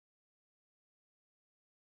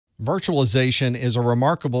Virtualization is a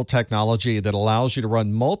remarkable technology that allows you to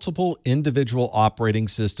run multiple individual operating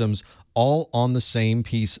systems all on the same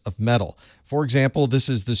piece of metal. For example, this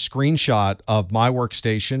is the screenshot of my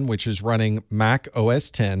workstation, which is running Mac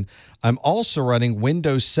OS X. I'm also running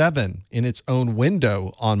Windows 7 in its own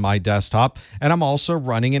window on my desktop, and I'm also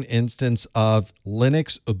running an instance of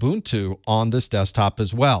Linux Ubuntu on this desktop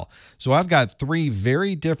as well. So I've got three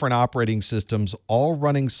very different operating systems all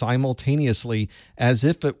running simultaneously as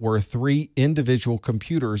if it were three individual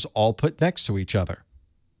computers all put next to each other.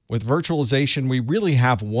 With virtualization, we really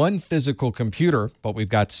have one physical computer, but we've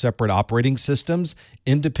got separate operating systems,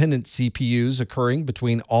 independent CPUs occurring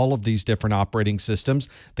between all of these different operating systems.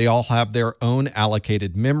 They all have their own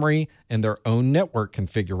allocated memory and their own network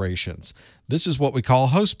configurations. This is what we call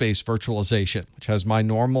host-based virtualization, which has my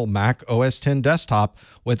normal Mac OS X desktop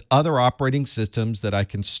with other operating systems that I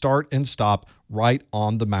can start and stop right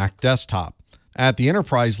on the Mac desktop. At the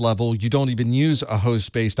enterprise level, you don't even use a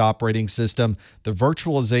host-based operating system. The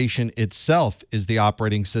virtualization itself is the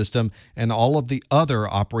operating system, and all of the other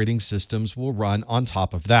operating systems will run on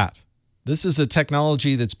top of that. This is a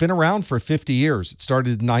technology that's been around for 50 years. It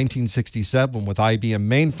started in 1967 with IBM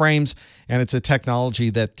mainframes, and it's a technology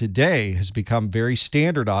that today has become very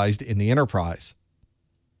standardized in the enterprise.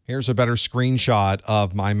 Here's a better screenshot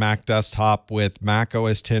of my Mac desktop with Mac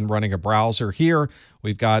OS X running a browser here.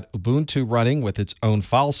 We've got Ubuntu running with its own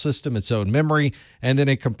file system, its own memory, and then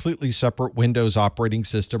a completely separate Windows operating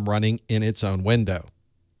system running in its own window.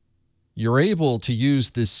 You're able to use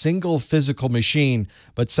this single physical machine,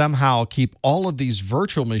 but somehow keep all of these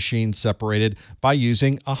virtual machines separated by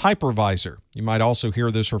using a hypervisor. You might also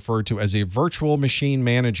hear this referred to as a virtual machine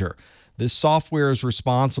manager. This software is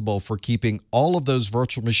responsible for keeping all of those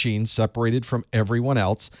virtual machines separated from everyone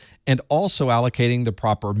else and also allocating the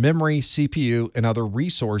proper memory, CPU, and other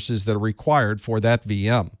resources that are required for that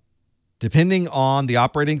VM. Depending on the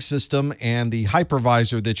operating system and the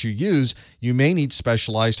hypervisor that you use, you may need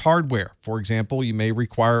specialized hardware. For example, you may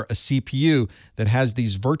require a CPU that has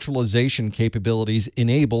these virtualization capabilities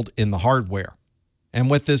enabled in the hardware. And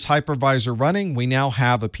with this hypervisor running, we now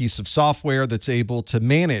have a piece of software that's able to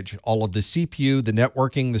manage all of the CPU, the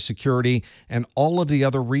networking, the security, and all of the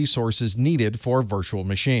other resources needed for a virtual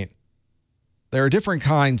machine. There are different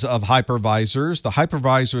kinds of hypervisors. The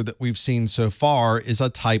hypervisor that we've seen so far is a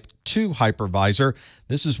Type 2 hypervisor.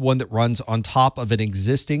 This is one that runs on top of an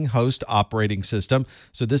existing host operating system.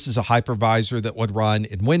 So this is a hypervisor that would run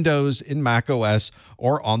in Windows, in Mac OS,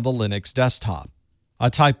 or on the Linux desktop. A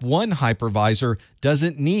Type 1 hypervisor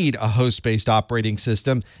doesn't need a host-based operating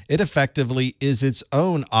system. It effectively is its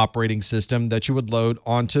own operating system that you would load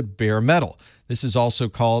onto bare metal. This is also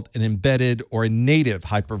called an embedded or a native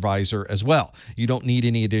hypervisor as well. You don't need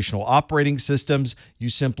any additional operating systems. You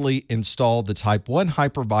simply install the Type 1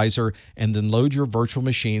 hypervisor and then load your virtual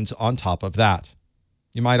machines on top of that.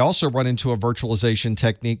 You might also run into a virtualization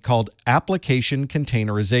technique called application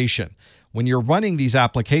containerization. When you're running these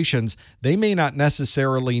applications, they may not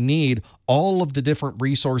necessarily need all of the different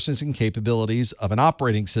resources and capabilities of an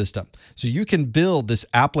operating system. So you can build this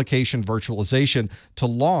application virtualization to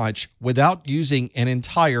launch without using an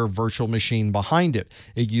entire virtual machine behind it.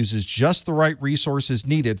 It uses just the right resources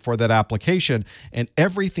needed for that application, and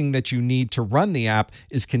everything that you need to run the app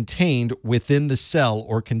is contained within the cell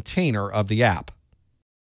or container of the app.